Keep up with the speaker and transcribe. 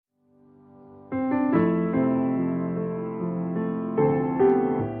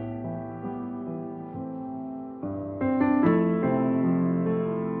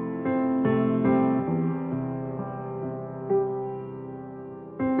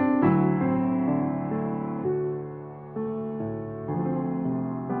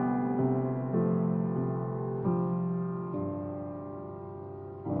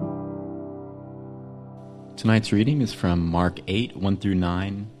Tonight's reading is from Mark 8, 1 through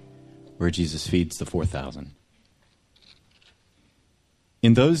 9, where Jesus feeds the 4,000.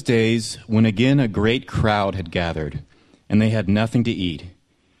 In those days, when again a great crowd had gathered, and they had nothing to eat,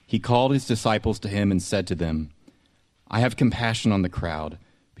 he called his disciples to him and said to them, I have compassion on the crowd,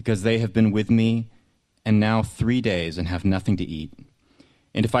 because they have been with me, and now 3 days, and have nothing to eat.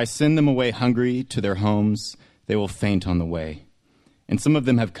 And if I send them away hungry to their homes, they will faint on the way. And some of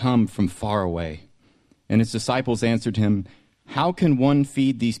them have come from far away. And his disciples answered him, How can one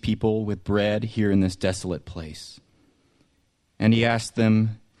feed these people with bread here in this desolate place? And he asked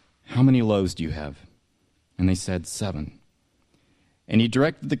them, How many loaves do you have? And they said, 7. And he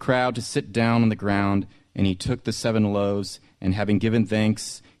directed the crowd to sit down on the ground, and he took the 7 loaves, and having given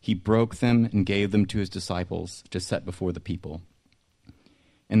thanks, he broke them and gave them to his disciples to set before the people.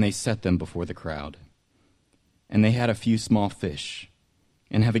 And they set them before the crowd. And they had a few small fish.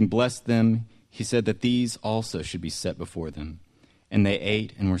 And having blessed them, he said that these also should be set before them. And they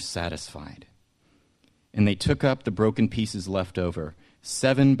ate and were satisfied. And they took up the broken pieces left over,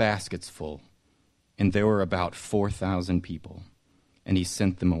 7 baskets full. And there were about 4,000 people. And he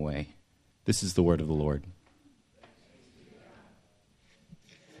sent them away. This is the word of the Lord.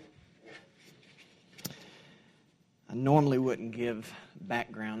 I normally wouldn't give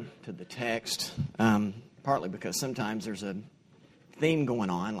background to the text, partly because sometimes there's a theme going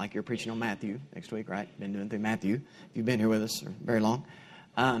on, like you're preaching on Matthew next week, right? Been doing through Matthew, if you've been here with us for very long.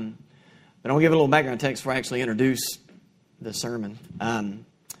 But I'm going to give a little background text before I actually introduce the sermon.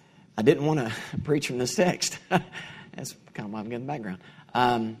 I didn't want to preach from this text. That's kind of why I'm getting the background.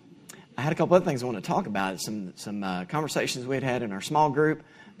 I had a couple other things I want to talk about. Some conversations we had in our small group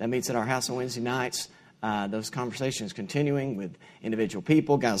that meets at our house on Wednesday nights. Those conversations continuing with individual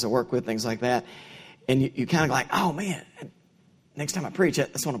people, guys I work with, things like that. And you kind of like, oh man, next time I preach,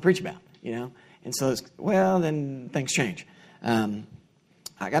 that's what I preach about, you know? And so then things change.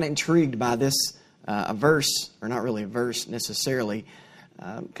 I got intrigued by this, a verse, or not really a verse necessarily,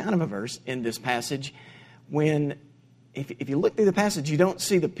 kind of a verse in this passage. When, if you look through the passage, you don't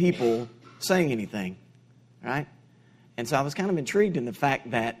see the people saying anything, right? And so I was kind of intrigued in the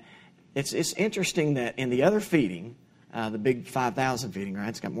fact that it's interesting that in the other feeding, the big 5,000 feeding, right?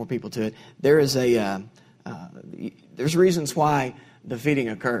 It's got more people to it. There's reasons why the feeding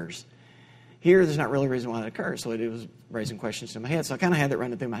occurs. Here, there's not really a reason why it occurs, so it was raising questions in my head. So I kind of had that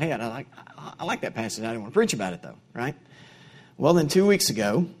running through my head. I like that passage. I didn't want to preach about it, though, right? Well, then 2 weeks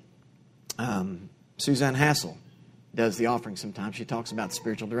ago, Suzanne Hassel does the offering sometimes. She talks about the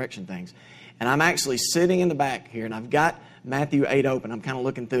spiritual direction things. And I'm actually sitting in the back here, and I've got Matthew 8 open. I'm kind of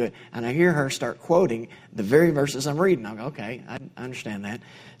looking through it, and I hear her start quoting the very verses I'm reading. I go, okay, I understand that.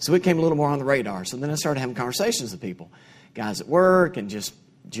 So it came a little more on the radar. So then I started having conversations with people, guys at work, and just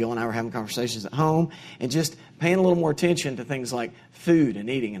Jill and I were having conversations at home, and just paying a little more attention to things like food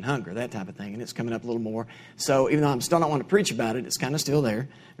and eating and hunger, that type of thing. And it's coming up a little more. So even though I'm still not wanting to preach about it, it's kind of still there,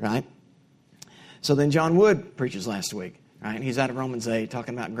 right? So then John Wood preaches last week, right? And he's out of Romans 8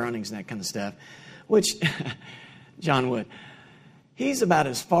 talking about groanings and that kind of stuff, which John Wood, he's about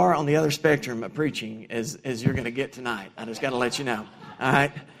as far on the other spectrum of preaching as you're going to get tonight. I just got to let you know, all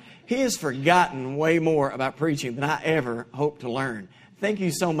right? He has forgotten way more about preaching than I ever hoped to learn. Thank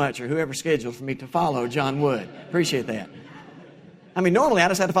you so much, or whoever scheduled for me to follow John Wood. Appreciate that. I mean, normally I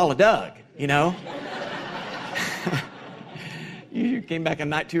just had to follow Doug, you know? You came back a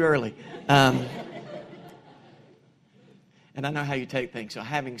night too early. And I know how you take things. So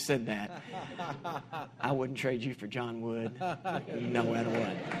having said that, I wouldn't trade you for John Wood, no matter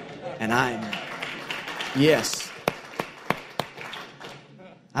what. And yes,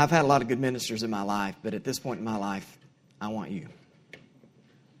 I've had a lot of good ministers in my life, but at this point in my life, I want you.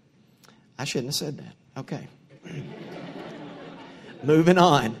 I shouldn't have said that. Okay. Moving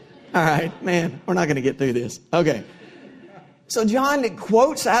on. All right, man, we're not going to get through this. Okay. So John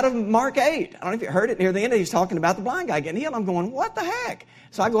quotes out of Mark 8. I don't know if you heard it near the end. He's talking about the blind guy getting healed. I'm going, what the heck?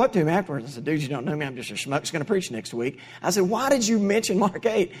 So I go up to him afterwards and said, dude, you don't know me. I'm just a schmuck who's going to preach next week. I said, why did you mention Mark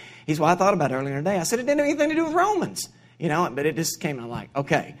 8? He said, well, I thought about it earlier today. I said, it didn't have anything to do with Romans. You know, but it just came, I'm like,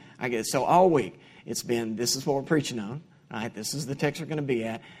 okay, I get it. So all week it's been, this is what we're preaching on. Right? This is the text we're going to be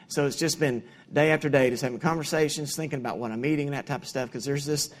at. So it's just been day after day just having conversations, thinking about what I'm eating and that type of stuff, because there's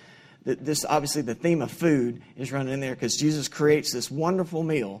this obviously the theme of food is running in there because Jesus creates this wonderful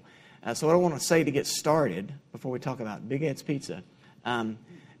meal. So what I want to say to get started before we talk about Big Ed's Pizza,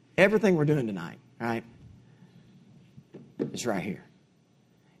 everything we're doing tonight, right, is right here.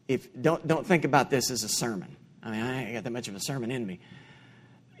 Don't think about this as a sermon. I mean, I ain't got that much of a sermon in me.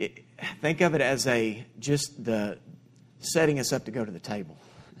 Think of it as just the setting us up to go to the table.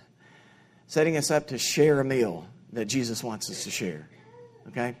 setting us up to share a meal that Jesus wants us to share.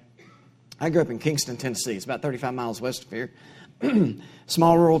 Okay? I grew up in Kingston, Tennessee. It's about 35 miles west of here.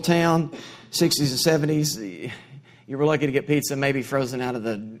 Small rural town, 60s and 70s. You were lucky to get pizza maybe frozen out of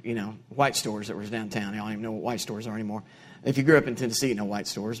the, white stores that was downtown. I don't even know what white stores are anymore. If you grew up in Tennessee, you know white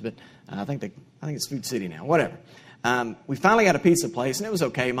stores, but I think it's Food City now. Whatever. We finally got a pizza place, and it was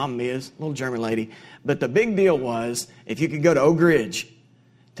okay. Mama Mia's, little German lady. But the big deal was, if you could go to Oak Ridge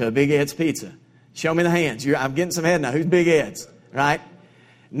to a Big Ed's Pizza, show me the hands. I'm getting some head now. Who's Big Ed's? Right?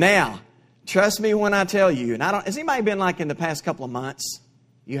 Now, trust me when I tell you, and has anybody been like in the past couple of months?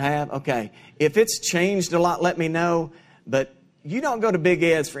 You have? Okay. If it's changed a lot, let me know. But you don't go to Big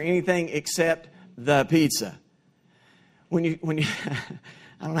Ed's for anything except the pizza. When you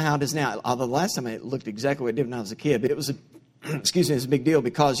I don't know how it is now. Although the last time it looked exactly what it did when I was a kid, but it was it's a big deal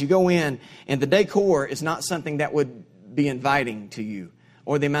because you go in and the decor is not something that would be inviting to you,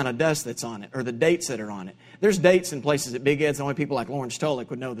 or the amount of dust that's on it, or the dates that are on it. There's dates in places at Big Ed's only people like Lawrence Tolick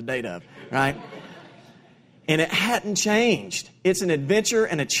would know the date of, right? And it hadn't changed. It's an adventure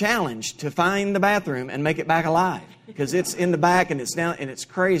and a challenge to find the bathroom and make it back alive, because it's in the back and it's down and it's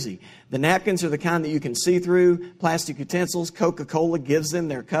crazy. The napkins are the kind that you can see through, plastic utensils. Coca-Cola gives them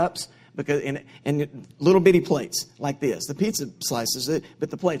their cups because and little bitty plates like this. The pizza slices, but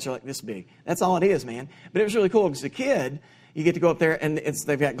the plates are like this big. That's all it is, man. But it was really cool because as a kid, you get to go up there and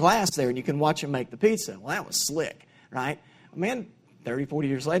they've got glass there and you can watch them make the pizza. Well, that was slick, right? Man, 30, 40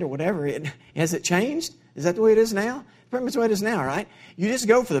 years later, whatever, has it changed? Is that the way it is now? Pretty much the way it is now, right? You just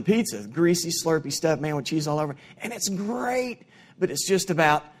go for the pizza, greasy, slurpy stuff, man, with cheese all over. And it's great, but it's just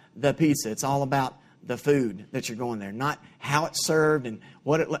about the pizza. It's all about the food that you're going there, not how it's served and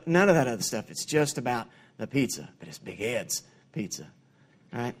none of that other stuff. It's just about the pizza, but it's Big Ed's Pizza,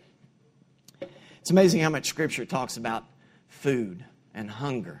 right? It's amazing how much Scripture talks about food and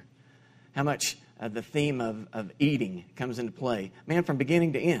hunger, how much the theme of eating comes into play. Man, from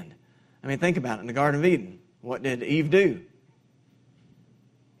beginning to end. I mean, think about it. In the Garden of Eden, what did Eve do?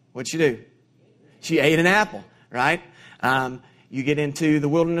 What'd she do? She ate an apple, right? You get into the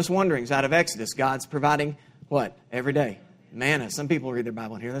wilderness wanderings out of Exodus. God's providing what? Every day. Manna. Some people read their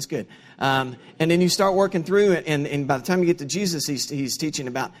Bible in here. That's good. And then you start working through it, and by the time you get to Jesus, he's teaching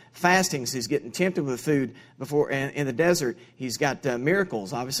about fasting. So he's getting tempted with food before in the desert. He's got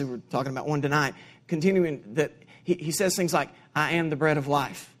miracles. Obviously, we're talking about one tonight. Continuing that, he says things like, "I am the bread of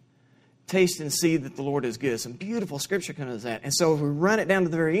life. Taste and see that the Lord is good." Some beautiful scripture comes to that. And so if we run it down to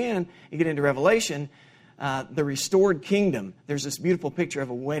the very end, you get into Revelation, the restored kingdom. There's this beautiful picture of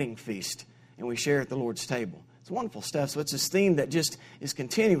a wedding feast, and we share at the Lord's table. It's wonderful stuff. So it's this theme that just is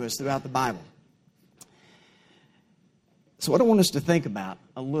continuous throughout the Bible. So what I want us to think about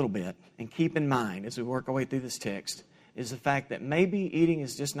a little bit and keep in mind as we work our way through this text is the fact that maybe eating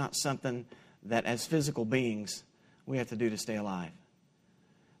is just not something that as physical beings we have to do to stay alive.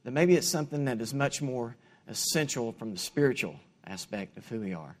 That maybe it's something that is much more essential from the spiritual aspect of who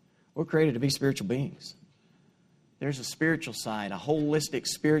we are. We're created to be spiritual beings. There's a spiritual side, a holistic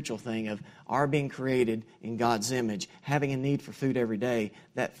spiritual thing of our being created in God's image, having a need for food every day,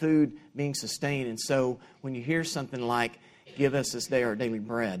 that food being sustained. And so when you hear something like, "Give us this day our daily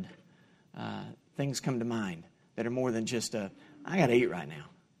bread," things come to mind that are more than just I got to eat right now.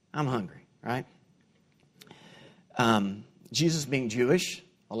 I'm hungry, right? Jesus being Jewish,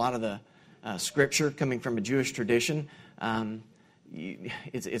 a lot of the Scripture coming from a Jewish tradition,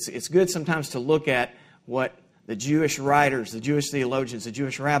 it's good sometimes to look at what the Jewish writers, the Jewish theologians, the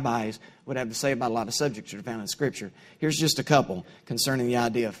Jewish rabbis would have to say about a lot of subjects that are found in Scripture. Here's just a couple concerning the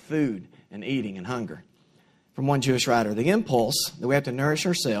idea of food and eating and hunger. From one Jewish writer, "The impulse that we have to nourish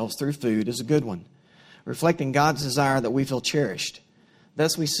ourselves through food is a good one, reflecting God's desire that we feel cherished.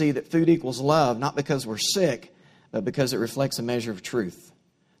 Thus we see that food equals love, not because we're sick, but because it reflects a measure of truth.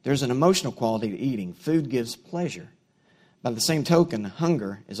 There's an emotional quality to eating. Food gives pleasure. By the same token,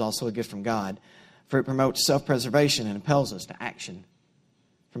 hunger is also a gift from God, for it promotes self-preservation and impels us to action."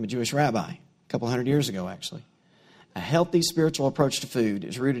 From a Jewish rabbi, a couple hundred years ago, actually. "A healthy spiritual approach to food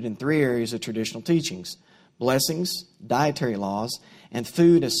is rooted in three areas of traditional teachings: blessings, dietary laws, and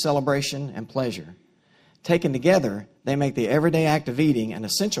food as celebration and pleasure. Taken together, they make the everyday act of eating an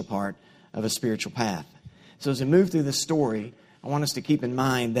essential part of a spiritual path." So as we move through this story, I want us to keep in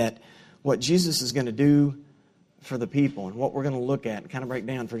mind that what Jesus is going to do for the people and what we're going to look at and kind of break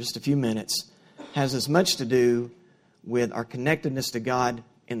down for just a few minutes has as much to do with our connectedness to God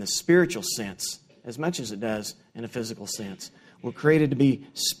in the spiritual sense as much as it does in a physical sense. We're created to be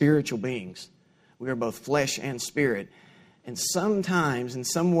spiritual beings. We are both flesh and spirit. And sometimes, in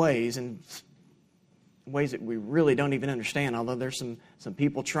some ways, and ways that we really don't even understand, although there's some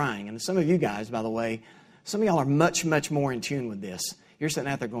people trying. And some of you guys, by the way, some of y'all are much, much more in tune with this. You're sitting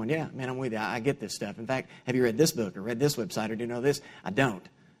out there going, yeah, man, I'm with you. I get this stuff. In fact, have you read this book or read this website or do you know this? I don't,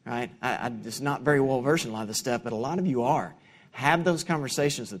 right? I'm just not very well versed in a lot of this stuff, but a lot of you are. Have those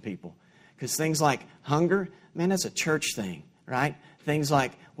conversations with people. Because things like hunger, man, that's a church thing, right? Things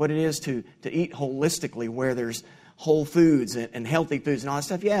like what it is to eat holistically, where there's whole foods and healthy foods and all that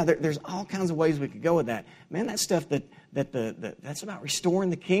stuff. Yeah, there's all kinds of ways we could go with that. Man, that's stuff that's about restoring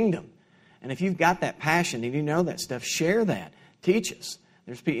the kingdom. And if you've got that passion and you know that stuff, share that. Teach us.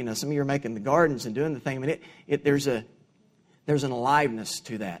 There's people, some of you are making the gardens and doing the thing. I mean, there's an aliveness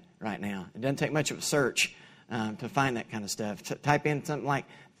to that right now. It doesn't take much of a search to find that kind of stuff. Type in something like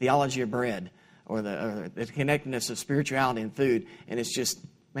theology of bread or the connectedness of spirituality and food, and it's just,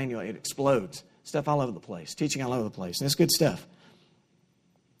 man, it explodes. Stuff all over the place, teaching all over the place, and it's good stuff.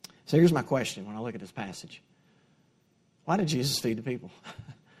 So here's my question when I look at this passage. Why did Jesus feed the people?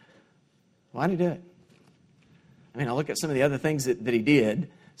 Why did he do it? I mean, I look at some of the other things that he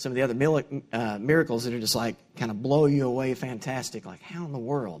did, some of the other miracles that are just like kind of blow you away, fantastic. Like, how in the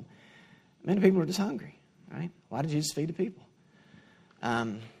world? Many people are just hungry, right? Why did Jesus feed the people?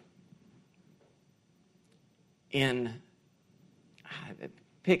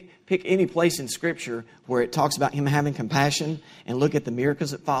 Pick any place in Scripture where it talks about him having compassion and look at the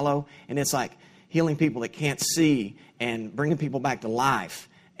miracles that follow. And it's like healing people that can't see and bringing people back to life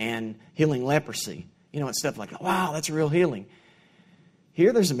and healing leprosy. You know, it's stuff like, wow, that's a real healing.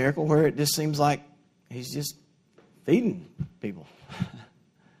 Here there's a miracle where it just seems like he's just feeding people.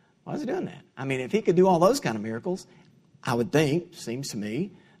 Why is he doing that? I mean, if he could do all those kind of miracles, I would think, seems to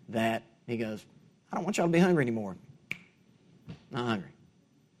me, that he goes, I don't want y'all to be hungry anymore. Not hungry.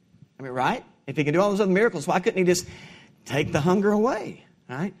 I mean, right? If he could do all those other miracles, why couldn't he just take the hunger away?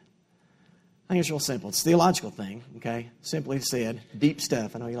 Right? I think it's real simple. It's a theological thing, okay? Simply said, deep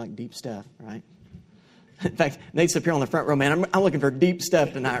stuff. I know you like deep stuff, right? In fact, Nate's up here on the front row, man. I'm looking for deep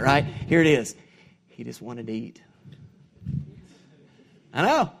stuff tonight, right? Here it is. He just wanted to eat. I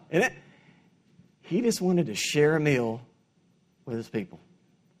know, isn't it? He just wanted to share a meal with his people.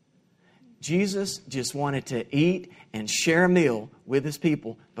 Jesus just wanted to eat and share a meal with his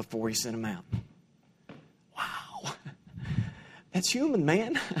people before he sent them out. Wow. That's human,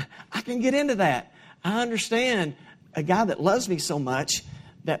 man. I can get into that. I understand a guy that loves me so much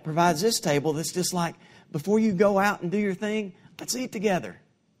that provides this table that's just like, before you go out and do your thing, let's eat together.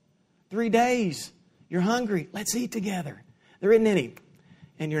 3 days. You're hungry. Let's eat together. There isn't any.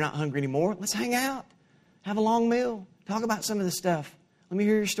 And you're not hungry anymore. Let's hang out. Have a long meal. Talk about some of this stuff. Let me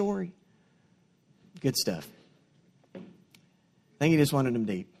hear your story. Good stuff. I think he just wanted them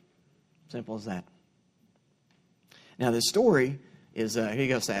deep. Simple as that. Now, this story is, here you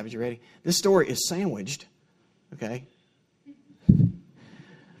go, Savage, you ready? This story is sandwiched, okay?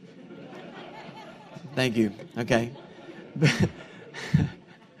 Thank you, okay?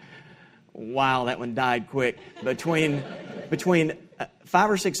 Wow, that one died quick. Between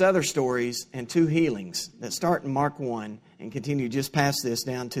 5 or 6 other stories and 2 healings that start in Mark 1 and continue just past this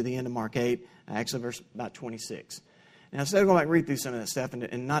down to the end of Mark 8, actually verse about 26. Now, instead of going back and read through some of that stuff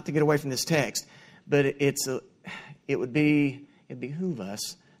and not to get away from this text, but it would behoove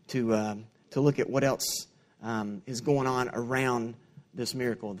us to look at what else is going on around this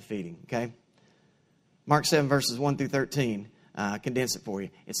miracle of the feeding, okay? Mark 7, verses 1 through 13, condense it for you.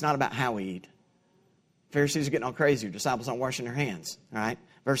 It's not about how we eat. Pharisees are getting all crazy. Your disciples aren't washing their hands, all right?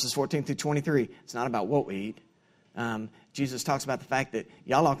 Verses 14 through 23, it's not about what we eat. Jesus talks about the fact that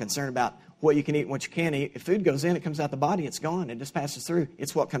y'all are concerned about what you can eat and what you can't eat. If food goes in, it comes out the body, it's gone. It just passes through.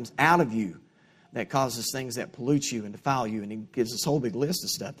 It's what comes out of you that causes things that pollute you and defile you. And he gives this whole big list of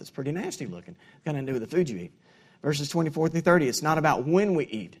stuff that's pretty nasty looking. Got to do with the food you eat. Verses 24 through 30, it's not about when we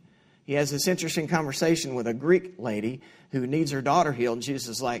eat. He has this interesting conversation with a Greek lady who needs her daughter healed. And Jesus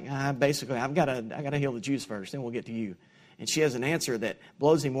is like, basically, I got to heal the Jews first, then we'll get to you. And she has an answer that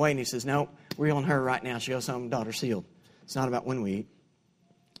blows him away. And he says, no, we're healing her right now. She goes home, daughter's healed. It's not about when we eat.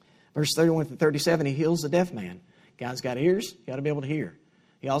 Verse 31 through 37, he heals the deaf man. Guy's got ears, got to be able to hear.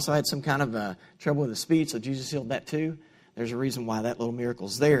 He also had some kind of trouble with his speech, so Jesus healed that too. There's a reason why that little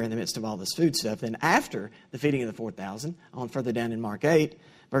miracle's there in the midst of all this food stuff. Then after the feeding of the 4,000, on further down in Mark 8,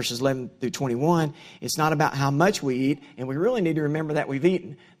 verses 11 through 21, it's not about how much we eat, and we really need to remember that we've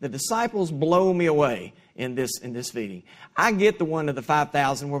eaten. The disciples blow me away in this feeding. I get the one of the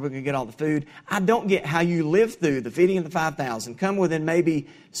 5,000 where we can get all the food. I don't get how you live through the feeding of the 5,000, come within maybe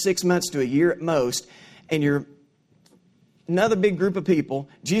 6 months to a year at most, and you're another big group of people.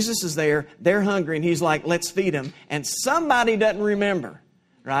 Jesus is there. They're hungry, and he's like, let's feed them. And somebody doesn't remember,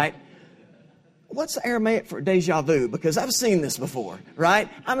 right? what's the Aramaic for deja vu? Because I've seen this before, right?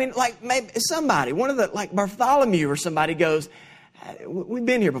 I mean, like maybe somebody, one of the, like Bartholomew or somebody goes, we've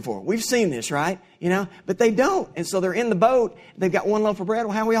been here before. We've seen this, right? You know, but they don't. And so they're in the boat. They've got one loaf of bread.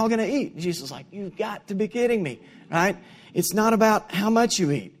 Well, how are we all going to eat? And Jesus is like, you've got to be kidding me, right? It's not about how much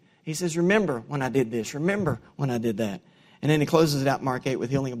you eat. He says, remember when I did this. Remember when I did that. And then he closes it out, Mark 8, with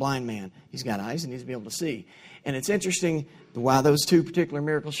healing a blind man. He's got eyes and needs to be able to see. And it's interesting why those two particular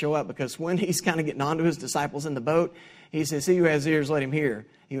miracles show up, because when he's kind of getting on to his disciples in the boat, he says, he who has ears, let him hear.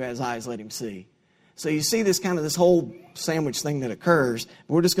 He who has eyes, let him see. So you see this whole sandwich thing that occurs.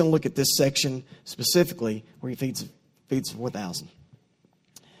 But we're just going to look at this section specifically where he feeds 4,000.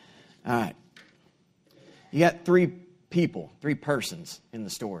 All right. You got three persons in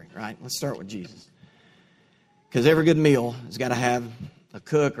the story, right? Let's start with Jesus. Because every good meal has got to have a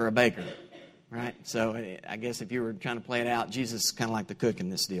cook or a baker, right? So I guess if you were trying to play it out, Jesus is kind of like the cook in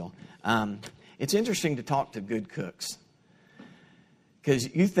this deal. It's interesting to talk to good cooks.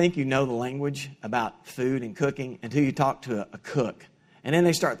 Because you think you know the language about food and cooking until you talk to a cook. And then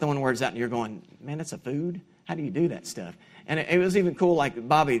they start throwing words out and you're going, man, that's a food? How do you do that stuff? And it was even cool, like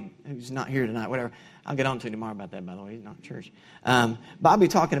Bobby, who's not here tonight, whatever. I'll get on to him tomorrow about that, by the way. He's not in church. Bobby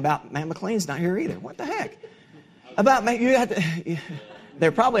talking about, Matt McLean's not here either. What the heck?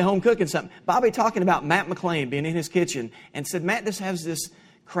 They're probably home cooking something. Bobby talking about Matt McLean being in his kitchen and said, Matt just has this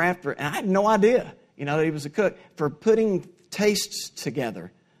craft, and I had no idea, that he was a cook, for putting tastes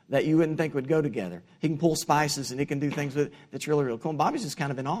together that you wouldn't think would go together. He can pull spices and he can do things with it that's really, really cool. And Bobby's just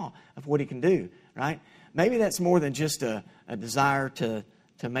kind of in awe of what he can do, right? Maybe that's more than just a desire to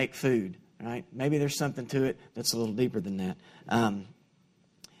make food, right? Maybe there's something to it that's a little deeper than that.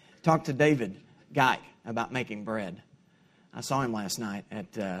 Talk to David Geik about making bread. I saw him last night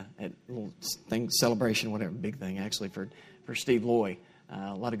at a little thing, celebration, whatever, big thing actually for Steve Loy.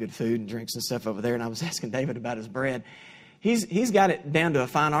 A lot of good food and drinks and stuff over there. And I was asking David about his bread. He's got it down to a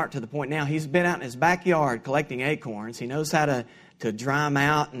fine art to the point now. He's been out in his backyard collecting acorns. He knows how to dry them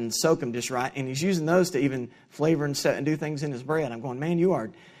out and soak them just right. And he's using those to even flavor and set and do things in his bread. I'm going, man, you are.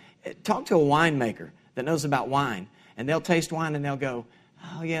 Talk to a winemaker that knows about wine. And they'll taste wine and they'll go,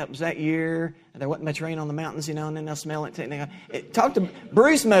 oh, yeah, it was that year. There wasn't much rain on the mountains, and then they'll smell it. And talk to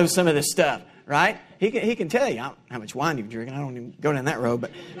Bruce knows some of this stuff, right? He can tell you how much wine you've drinking. I don't even go down that road,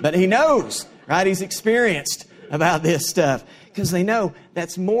 but he knows, right? He's experienced about this stuff because they know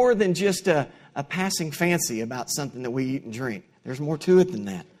that's more than just a passing fancy about something that we eat and drink. There's more to it than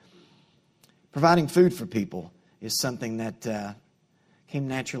that. Providing food for people is something that came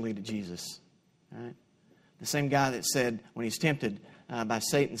naturally to Jesus, right? The same guy that said when he's tempted by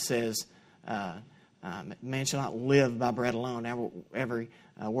Satan says, man shall not live by bread alone, every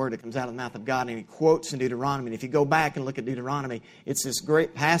word that comes out of the mouth of God. And he quotes in Deuteronomy. And if you go back and look at Deuteronomy, it's this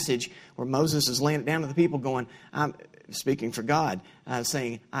great passage where Moses is laying it down to the people going, I'm speaking for God,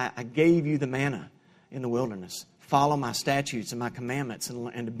 saying, I gave you the manna in the wilderness. Follow my statutes and my commandments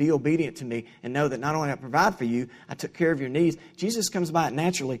and to be obedient to me and know that not only I provide for you, I took care of your needs. Jesus comes by it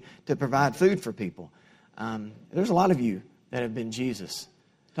naturally to provide food for people. There's a lot of you that have been Jesus.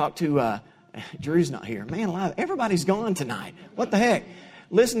 Talk to, Drew's not here. Man alive, everybody's gone tonight. What the heck?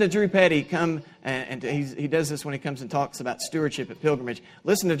 Listen to Drew Petty come, and he does this when he comes and talks about stewardship at Pilgrimage.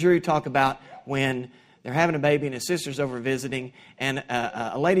 Listen to Drew talk about when they're having a baby and his sister's over visiting, and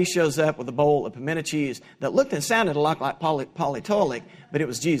a lady shows up with a bowl of pimento cheese that looked and sounded a lot like polytolic, but it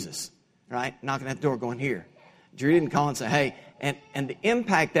was Jesus, right? Knocking at the door going, here. Drew didn't call and say, hey, and the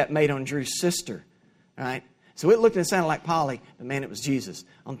impact that made on Drew's sister, right? So it looked and sounded like Polly, but man, it was Jesus.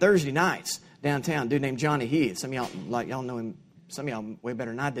 On Thursday nights downtown, a dude named Johnny Heath, some of y'all know him, some of y'all way better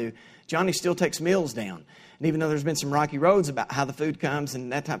than I do. Johnny still takes meals down. And even though there's been some rocky roads about how the food comes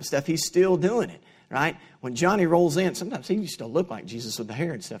and that type of stuff, he's still doing it, right? When Johnny rolls in, sometimes he used to look like Jesus with the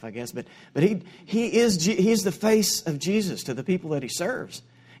hair and stuff, I guess. But he's the face of Jesus to the people that he serves.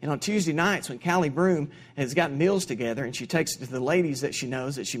 And on Tuesday nights, when Callie Broom has got meals together and she takes it to the ladies that she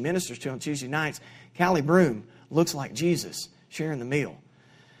knows that she ministers to on Tuesday nights, Callie Broom looks like Jesus sharing the meal.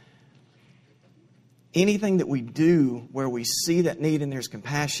 Anything that we do where we see that need and there's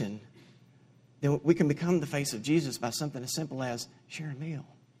compassion, then we can become the face of Jesus by something as simple as sharing a meal,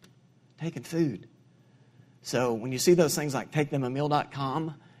 taking food. So when you see those things like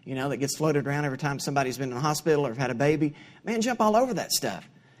TakeThemAmeal.com, that gets floated around every time somebody's been in the hospital or had a baby, man, jump all over that stuff.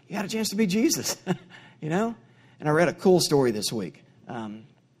 You got a chance to be Jesus, And I read a cool story this week.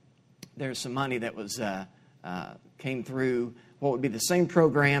 There's some money that was came through what would be the same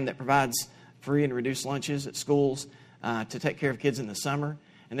program that provides free and reduced lunches at schools to take care of kids in the summer.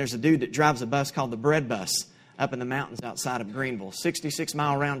 And there's a dude that drives a bus called the Bread Bus up in the mountains outside of Greenville.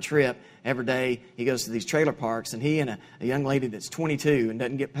 66-mile round trip every day. He goes to these trailer parks, and he and a young lady that's 22 and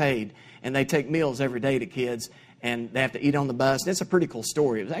doesn't get paid, and they take meals every day to kids, and they have to eat on the bus. And it's a pretty cool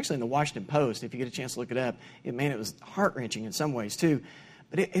story. It was actually in the Washington Post. If you get a chance to look it up, it was heart-wrenching in some ways too.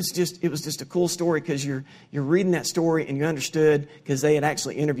 But it was just a cool story because you're reading that story and you understood, because they had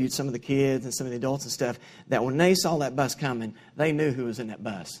actually interviewed some of the kids and some of the adults and stuff, that when they saw that bus coming, they knew who was in that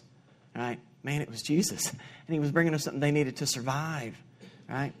bus, right? Man, it was Jesus. And he was bringing them something they needed to survive,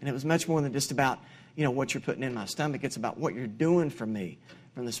 right? And it was much more than just about, what you're putting in my stomach. It's about what you're doing for me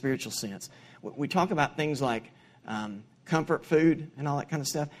from the spiritual sense. We talk about things like comfort food and all that kind of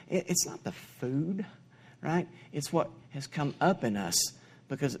stuff. It's not the food, right? It's what has come up in us.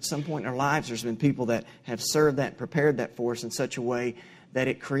 Because at some point in our lives, there's been people that have served that and prepared that for us in such a way that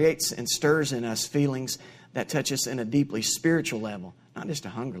it creates and stirs in us feelings that touch us in a deeply spiritual level, not just a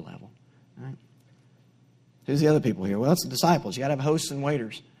hunger level. Right? Who's the other people here? Well, it's the disciples. You got to have hosts and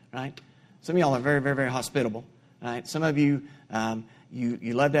waiters, right? Some of y'all are very, very, very hospitable, right? Some of you,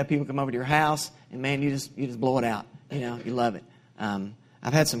 you love to have people come over to your house, and man, you just blow it out. You love it.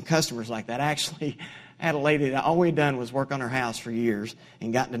 I've had some customers like that. Actually, I had a lady that all we'd done was work on her house for years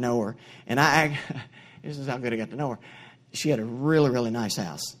and gotten to know her. And this is how good I got to know her. She had a really, really nice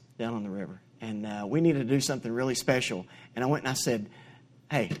house down on the river. And we needed to do something really special. And I went and I said,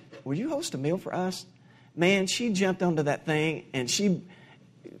 hey, would you host a meal for us? Man, she jumped onto that thing and she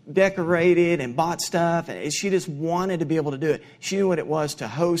decorated and bought stuff. And she just wanted to be able to do it. She knew what it was to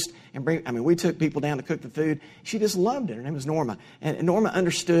host and bring. We took people down to cook the food. She just loved it. Her name was Norma. And Norma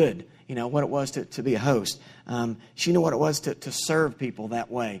understood, what it was to be a host. She knew what it was to serve people that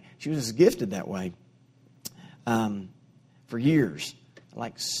way. She was gifted that way for years,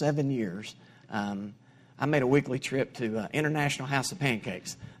 like 7 years. I made a weekly trip to International House of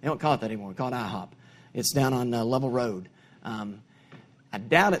Pancakes. They don't call it that anymore. We call it IHOP. It's down on Level Road. I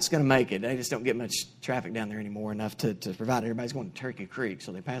doubt it's going to make it. They just don't get much traffic down there anymore enough to provide it. Everybody's going to Turkey Creek,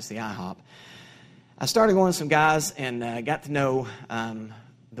 so they pass the IHOP. I started going with some guys and got to know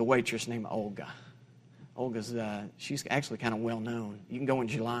the waitress named Olga. Olga's, she's actually kind of well known. You can go in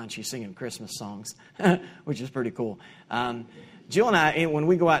July and she's singing Christmas songs, which is pretty cool. Jill and I, when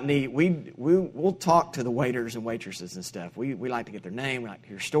we go out and eat, we'll talk to the waiters and waitresses and stuff. We like to get their name. We like to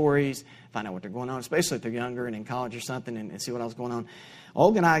hear stories, find out what they're going on, especially if they're younger and in college or something, and see what else is going on.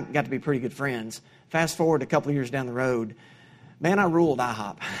 Olga and I got to be pretty good friends. Fast forward a couple of years down the road, man, I ruled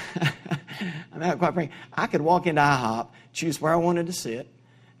IHOP. Quite frankly, I could walk into IHOP, choose where I wanted to sit,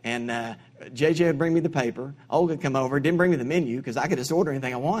 and JJ would bring me the paper. Olga would come over, didn't bring me the menu because I could just order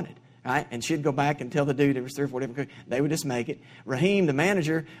anything I wanted. Right? And she'd go back and tell the dude there was 3 or 4 different cooks. They would just make it. Raheem, the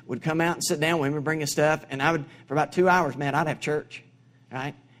manager, would come out and sit down with him and bring his stuff. And I would, for about 2 hours, man, I'd have church.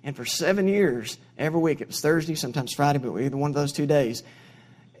 Right? And for 7 years, every week, it was Thursday, sometimes Friday, but either one of those 2 days,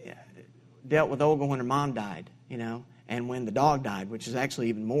 dealt with Olga when her mom died, and when the dog died, which is actually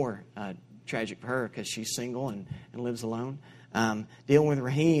even more tragic for her because she's single and lives alone. Dealing with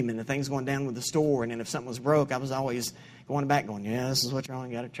Raheem and the things going down with the store. And then if something was broke, I was always going back going, yeah, this is what's wrong.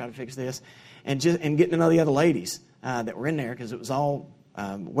 You got to try to fix this. And getting to know the other ladies that were in there because it was all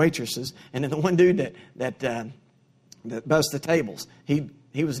waitresses. And then the one dude that bussed the tables,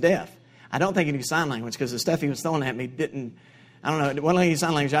 he was deaf. I don't think he knew sign language because the stuff he was throwing at me didn't, I don't know, it wasn't any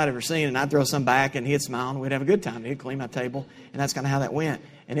sign language I'd ever seen. And I'd throw some back and he'd smile and we'd have a good time. He'd clean my table. And that's kind of how that went.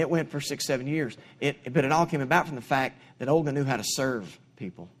 And it went for 6-7 years. But it all came about from the fact that Olga knew how to serve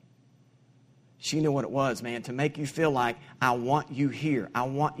people. She knew what it was, man, to make you feel like, I want you here. I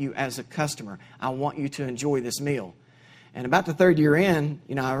want you as a customer. I want you to enjoy this meal. And about the 3rd year in,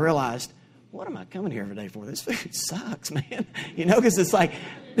 I realized, what am I coming here every day for? This food sucks, man. Because it's like,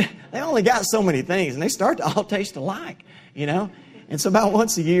 they only got so many things, and they start to all taste alike, And so about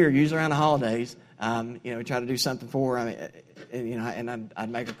once a year, usually around the holidays, we try to do something for her. And I'd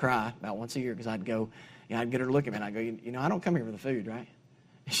make her cry about once a year because I'd go, I'd get her to look at me, and I'd go, I don't come here for the food, right?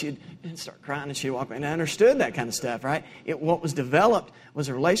 She'd start crying and she'd walk away. And I understood that kind of stuff, right? What was developed was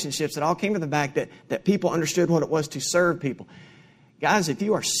the relationships that all came from the fact that people understood what it was to serve people. Guys, if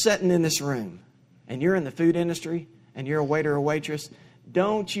you are sitting in this room and you're in the food industry and you're a waiter or waitress,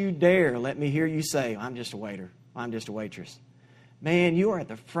 don't you dare let me hear you say, I'm just a waiter. I'm just a waitress. Man, you are at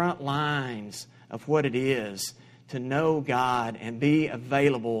the front lines of what it is to know God and be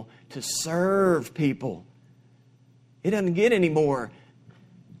available to serve people. It doesn't get any more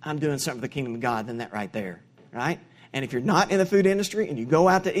I'm doing something for the kingdom of God than that right there, right? And if you're not in the food industry and you go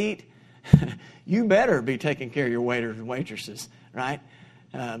out to eat, you better be taking care of your waiters and waitresses, right?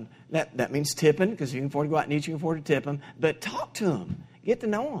 That means tipping, because you can afford to go out and eat, you can afford to tip them. But talk to them. Get to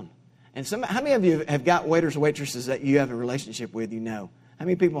know them. And how many of you have got waiters or waitresses that you have a relationship with, you know? How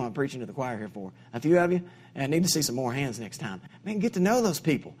many people am I preaching to the choir here for? A few of you? And I need to see some more hands next time. Man, get to know those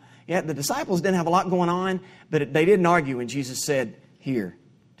people. Yeah, the disciples didn't have a lot going on, but they didn't argue when Jesus said, here,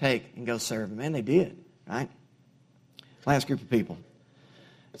 take and go serve them. Man, they did, right? Last group of people.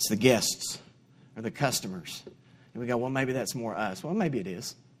 It's the guests or the customers. And we go, well, maybe that's more us. Well, maybe it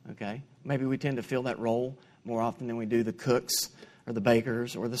is, okay? Maybe we tend to fill that role more often than we do the cooks or the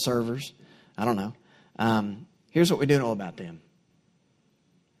bakers or the servers. I don't know. Here's what we do know about them.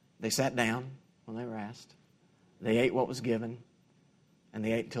 They sat down when they were asked. They ate what was given. And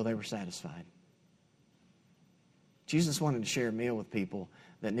they ate until they were satisfied. Jesus wanted to share a meal with people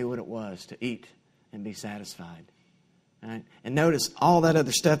that knew what it was to eat and be satisfied. Right? And notice all that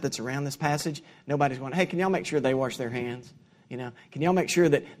other stuff that's around this passage. Nobody's going, hey, can y'all make sure they wash their hands? You know, can y'all make sure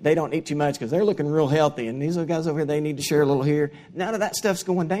that they don't eat too much because they're looking real healthy and these little guys over here, they need to share a little here. None of that stuff's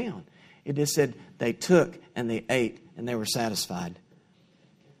going down. It just said they took and they ate and they were satisfied.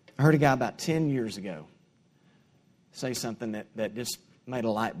 I heard a guy about 10 years ago say something that just made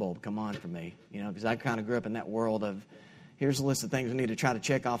a light bulb come on for me, you know, because I kind of grew up in that world of here's a list of things we need to try to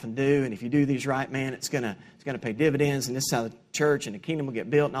check off and do, and if you do these right, man, it's gonna pay dividends, and this is how the church and the kingdom will get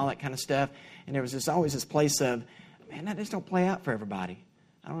built and all that kind of stuff. And there was always this place of, man, that just don't play out for everybody.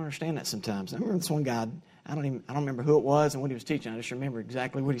 I don't understand that sometimes. I remember this one guy, I don't remember who it was and what he was teaching. I just remember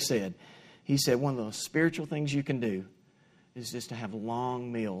exactly what he said. He said one of the spiritual things you can do is just to have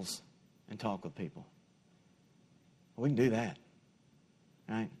long meals and talk with people. Well, we can do that.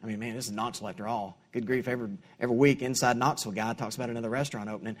 Right? I mean, man, this is Knoxville after all. Good grief, every week inside Knoxville, guy talks about another restaurant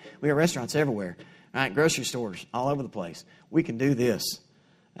opening. We have restaurants everywhere, right? Grocery stores all over the place. We can do this.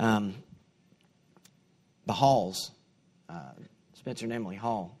 The Halls, Spencer and Emily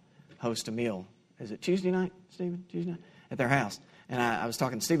Hall, host a meal. Is it Tuesday night, Stephen? Tuesday night? At their house. And I was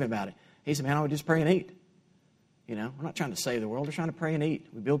talking to Stephen about it. He said, man, I would just pray and eat. You know, we're not trying to save the world. We're trying to pray and eat.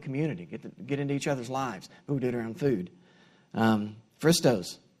 We build community, get into each other's lives. But we do it around food.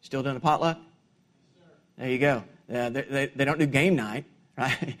 Fristos, still doing the potluck? There you go. They don't do game night,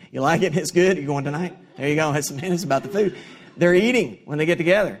 right? You like it? It's good. You going tonight? There you go. It's about the food. They're eating when they get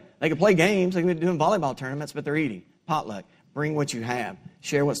together. They can play games. They can be doing volleyball tournaments, but they're eating. Potluck. Bring what you have.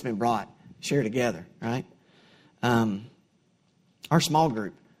 Share what's been brought. Share together, right? Our small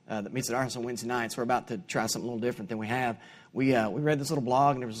group that meets at our house on Wednesday nights, we're about to try something a little different than we have. We read this little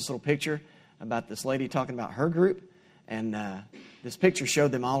blog, and there was this little picture about this lady talking about her group. And this picture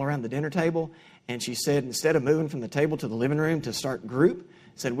showed them all around the dinner table. And she said, instead of moving from the table to the living room to start group,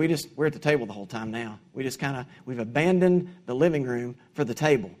 said, we're at the table the whole time now. We've abandoned the living room for the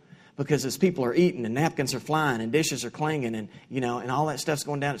table. Because as people are eating and napkins are flying and dishes are clanging and, you know, and all that stuff's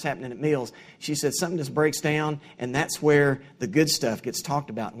going down, it's happening at meals. She said something just breaks down, and that's where the good stuff gets talked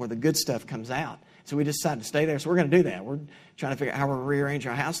about and where the good stuff comes out. So we decided to stay there. So we're going to do that. We're trying to figure out how we'll rearrange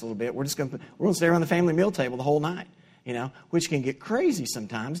our house a little bit. We're going to stay around the family meal table the whole night. You know, which can get crazy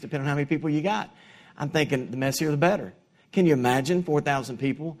sometimes, depending on how many people you got. I'm thinking the messier the better. Can you imagine 4,000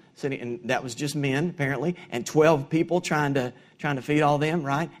 people sitting, and that was just men apparently, and 12 people trying to feed all them,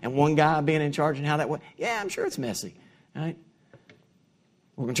 right? And one guy being in charge and how that went. Yeah, I'm sure it's messy, right?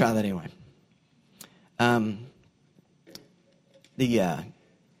 We're going to try that anyway.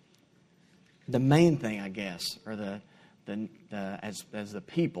 The main thing, I guess, or as the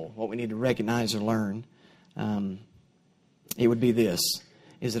people, what we need to recognize or learn. It would be this,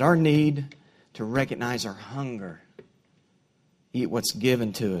 is that our need to recognize our hunger, eat what's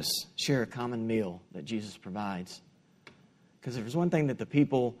given to us, share a common meal that Jesus provides. Because if there's one thing that the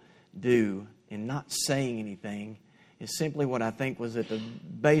people do in not saying anything, is simply what I think was at the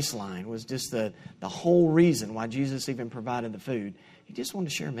baseline, was just the whole reason why Jesus even provided the food. He just wanted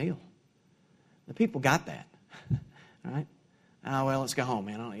to share a meal. The people got that, right? Oh, well, let's go home,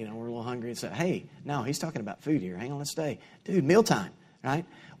 man. We're a little hungry. And say, hey, no, he's talking about food here. Hang on, let's stay. Dude, mealtime, right?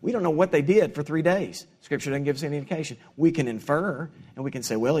 We don't know what they did for 3 days. Scripture doesn't give us any indication. We can infer, and we can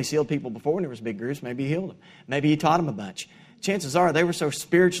say, well, he's healed people before when there was big groups. Maybe he healed them. Maybe he taught them a bunch. Chances are they were so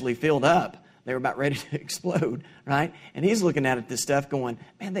spiritually filled up, they were about ready to explode, right? And he's looking at this stuff going,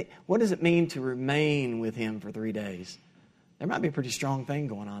 man, what does it mean to remain with him for 3 days? There might be a pretty strong thing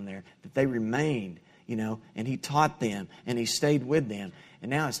going on there, that they remained. You know, and he taught them, and he stayed with them. And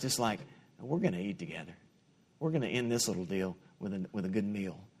now it's just like, we're going to eat together. We're going to end this little deal with a good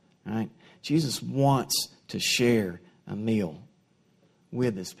meal. Right? Jesus wants to share a meal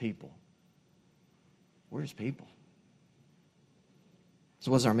with his people. We're his people.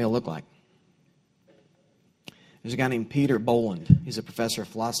 So what does our meal look like? There's a guy named Peter Boland. He's a professor of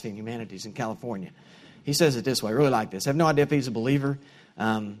philosophy and humanities in California. He says it this way. I really like this. I have no idea if he's a believer.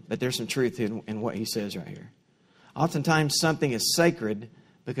 But there's some truth in what he says right here. Oftentimes, something is sacred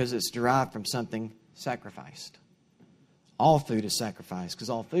because it's derived from something sacrificed. All food is sacrificed because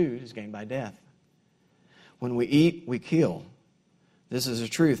all food is gained by death. When we eat, we kill. This is a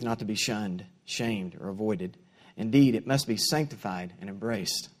truth not to be shunned, shamed, or avoided. Indeed, it must be sanctified and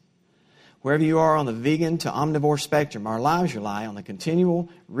embraced. Wherever you are on the vegan to omnivore spectrum, our lives rely on the continual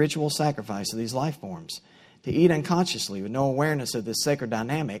ritual sacrifice of these life forms. To eat unconsciously with no awareness of this sacred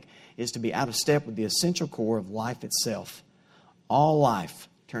dynamic is to be out of step with the essential core of life itself. All life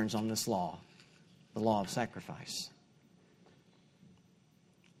turns on this law, the law of sacrifice.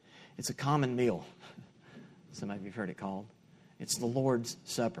 It's a common meal. Some of you have heard it called. It's the Lord's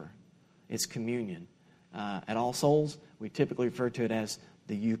Supper. It's communion. At All Souls, we typically refer to it as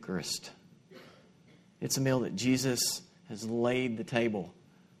the Eucharist. It's a meal that Jesus has laid the table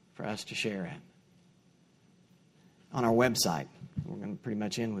for us to share at. On our website, we're going to pretty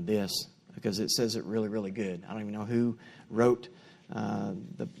much end with this because it says it really, really good. I don't even know who wrote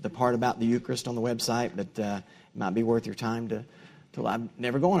the part about the Eucharist on the website, but it might be worth your time to I've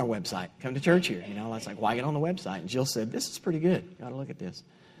never go on our website. Come to church here. You know, it's like, why get on the website? And Jill said, this is pretty good. You got to look at this.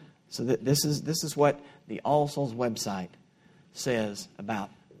 So this is what the All Souls website says about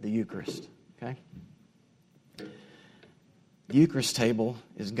the Eucharist. Okay? The Eucharist table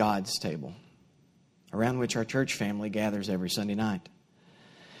is God's table, around which our church family gathers every Sunday night.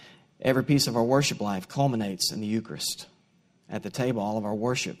 Every piece of our worship life culminates in the Eucharist. At the table, all of our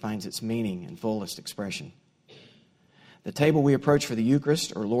worship finds its meaning and fullest expression. The table we approach for the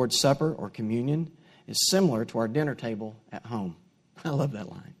Eucharist or Lord's Supper or communion is similar to our dinner table at home. I love that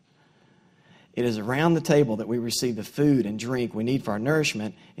line. It is around the table that we receive the food and drink we need for our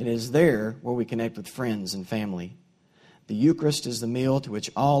nourishment. It is there where we connect with friends and family. The Eucharist is the meal to which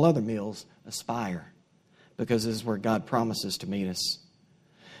all other meals aspire, because it is where God promises to meet us.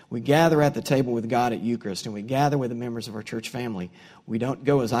 We gather at the table with God at Eucharist, and we gather with the members of our church family. We don't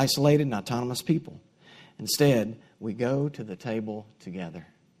go as isolated and autonomous people. Instead, we go to the table together.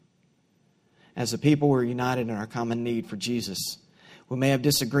 As a people, we're united in our common need for Jesus. We may have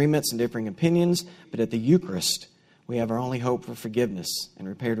disagreements and differing opinions, but at the Eucharist, we have our only hope for forgiveness and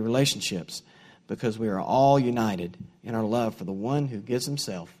repaired relationships, because we are all united in our love for the one who gives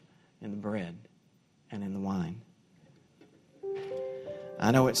himself in the bread and in the wine.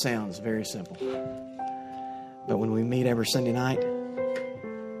 I know it sounds very simple, but when we meet every Sunday night,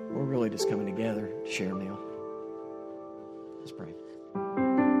 we're really just coming together to share a meal. Let's pray.